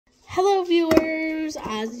Hello viewers,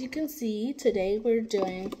 as you can see, today we're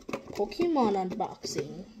doing Pokemon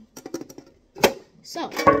unboxing. So,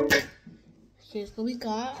 here's what we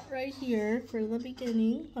got right here for the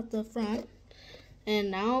beginning at the front.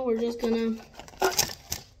 And now we're just gonna,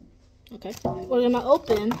 we're gonna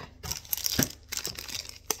open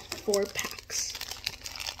 4 packs.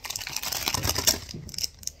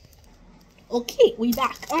 Okay, we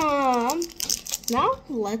back. Now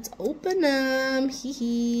let's open them. Hee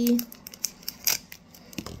hee.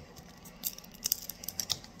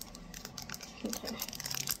 Okay.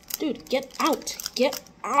 Dude, get out. Get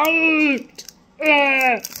out.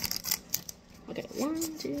 Okay,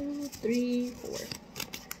 1, 2, 3, 4.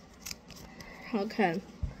 Okay.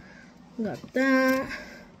 We got that.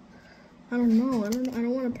 I don't know. I don't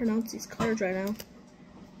want to pronounce these cards right now.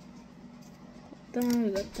 We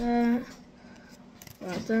got that.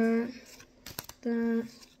 Got that.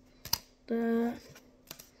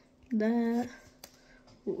 That.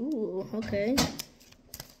 Ooh, okay.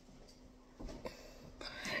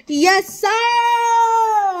 Yes, sir!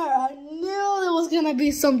 I knew there was gonna be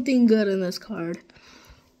something good in this card.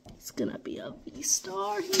 It's gonna be a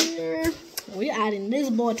V-Star here. We're adding this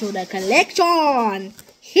boy to the collection.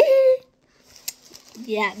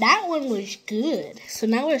 Yeah, that one was good. So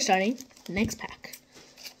now we're starting the next pack.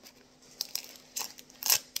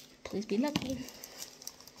 Please be lucky.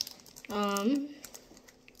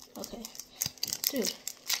 Okay. Dude.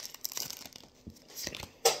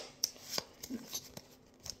 1,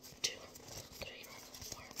 2, 3,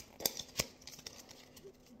 4.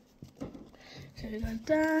 Okay, we got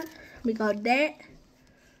that. We got that.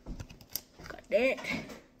 Got that.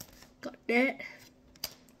 Got that.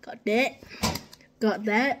 Got that. Got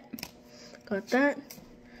that. Got that.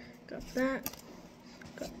 Got that.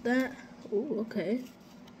 Got that. Ooh, okay.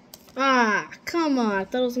 Ah, come on. I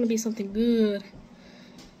thought it was going to be something good.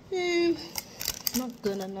 Not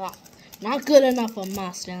good enough. Not good enough for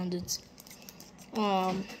my standards.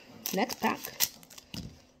 Next pack.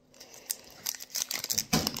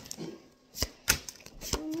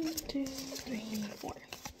 1, 2, 3, 4.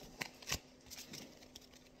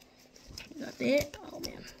 We got that. Oh,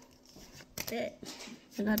 man. That.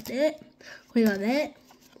 We got that. We got that.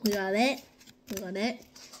 We got that. We got that.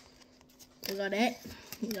 We got that.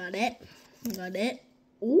 We got it. We got it.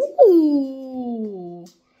 Ooh.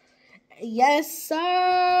 Yes,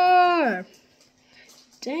 sir.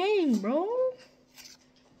 Dang, bro.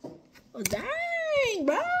 Oh, dang,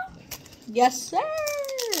 bro. Yes, sir.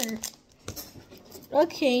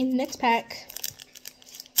 Okay, next pack.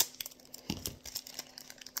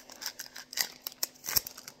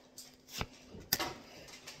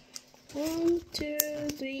 One, 2,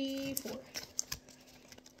 3, 4.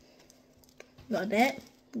 Got that.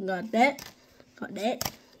 Got that. Got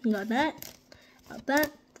that. Got that. Got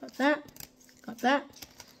that. Got that. Got that.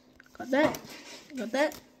 Got that. Got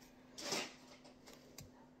that.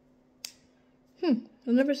 I've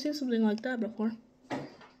never seen something like that before.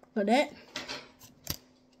 Got that.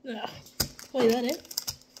 Ugh. Wait, is that it?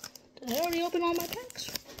 Did I already open all my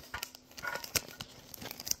packs?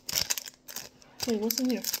 Wait, what's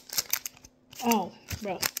in here? Oh,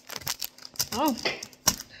 bro. Oh.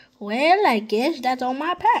 Well, I guess that's all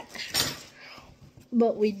my packs.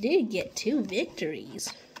 But we did get 2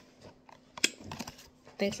 victories.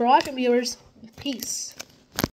 Thanks for watching, viewers. Peace.